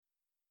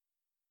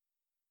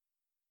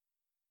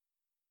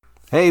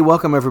Hey,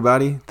 welcome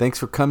everybody. Thanks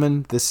for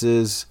coming. This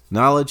is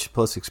Knowledge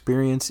plus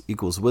Experience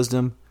equals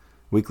Wisdom,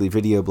 weekly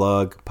video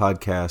blog,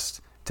 podcast,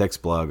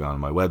 text blog on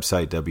my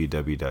website,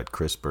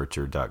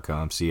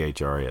 www.chrisburcher.com,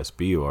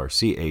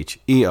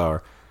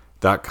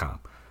 CHRISBURCHER.com.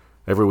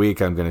 Every week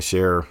I'm going to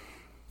share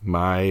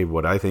my,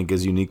 what I think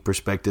is unique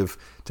perspective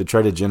to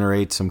try to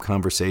generate some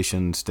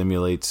conversation,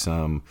 stimulate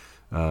some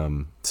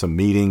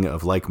meeting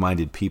of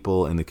like-minded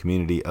people in the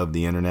community of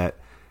the internet,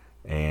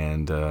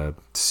 and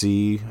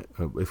see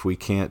if we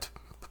can't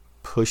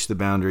push the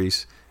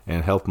boundaries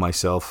and help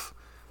myself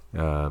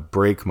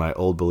break my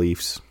old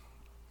beliefs.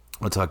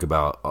 I'll talk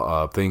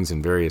about things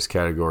in various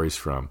categories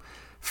from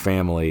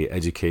family,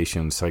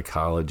 education,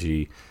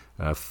 psychology,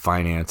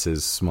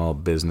 finances, small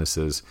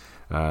businesses.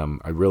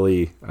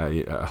 I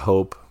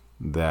hope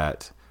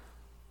that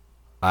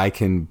I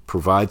can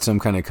provide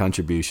some kind of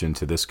contribution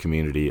to this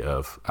community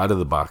of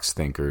out-of-the-box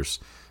thinkers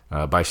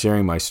by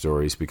sharing my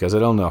stories, because I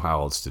don't know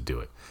how else to do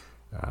it.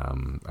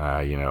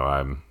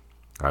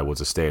 I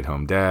was a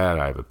stay-at-home dad.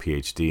 I have a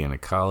PhD in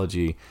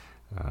ecology.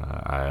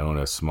 I own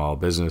a small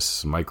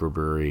business,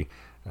 microbrewery.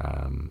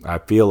 I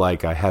feel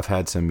like I have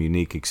had some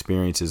unique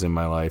experiences in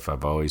my life.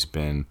 I've always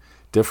been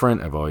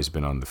different. I've always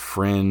been on the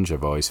fringe.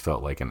 I've always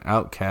felt like an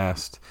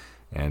outcast.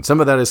 And some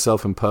of that is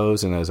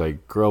self-imposed. And as I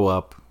grow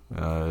up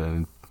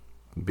and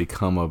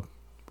become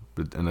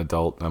an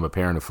adult, I'm a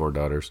parent of 4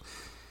 daughters,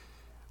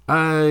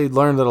 I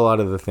learned that a lot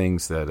of the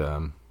things that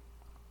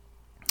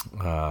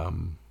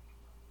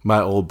my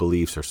old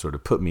beliefs are sort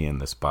of put me in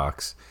this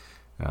box,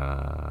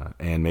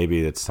 and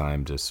maybe it's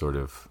time to sort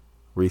of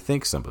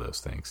rethink some of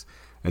those things.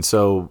 And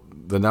so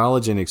the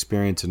knowledge and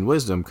experience and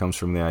wisdom comes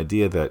from the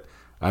idea that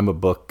I'm a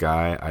book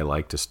guy. I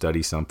like to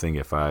study something.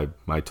 If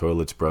my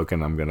toilet's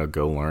broken, I'm going to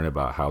go learn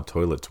about how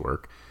toilets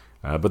work.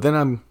 But then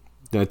I'm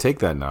going to take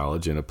that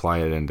knowledge and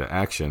apply it into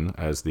action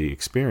as the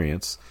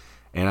experience.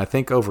 And I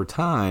think over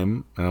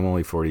time, and I'm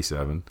only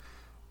 47,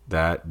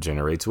 that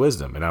generates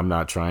wisdom. And I'm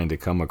not trying to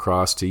come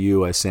across to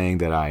you as saying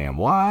that I am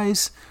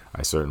wise.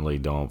 I certainly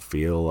don't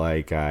feel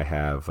like I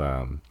have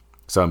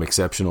some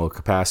exceptional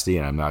capacity,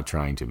 and I'm not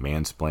trying to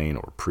mansplain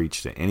or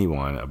preach to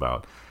anyone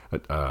about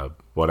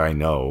what I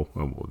know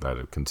that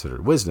I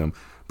consider wisdom.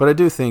 But I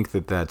do think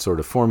that sort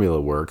of formula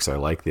works. I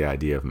like the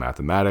idea of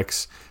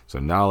mathematics, so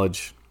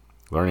knowledge,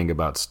 learning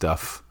about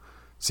stuff,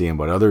 seeing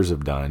what others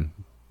have done,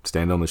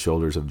 stand on the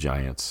shoulders of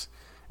giants.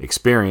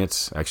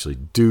 Experience, actually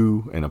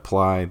do and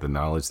apply the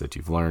knowledge that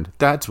you've learned.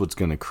 That's what's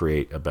going to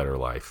create a better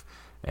life.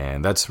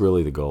 And that's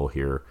really the goal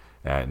here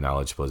at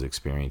Knowledge plus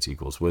Experience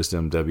equals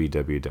Wisdom,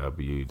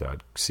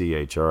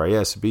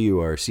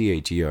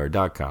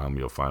 www.CHRISBURCHER.com.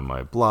 You'll find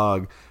my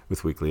blog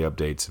with weekly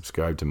updates.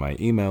 Subscribe to my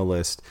email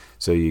list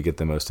so you get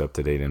the most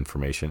up-to-date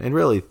information. And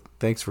really,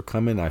 thanks for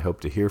coming. I hope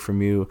to hear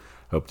from you,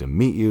 hope to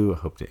meet you,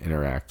 hope to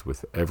interact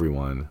with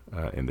everyone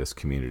in this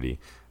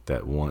community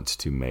that wants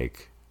to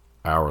make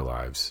our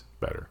lives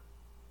better.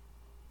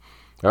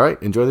 All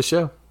right, enjoy the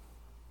show.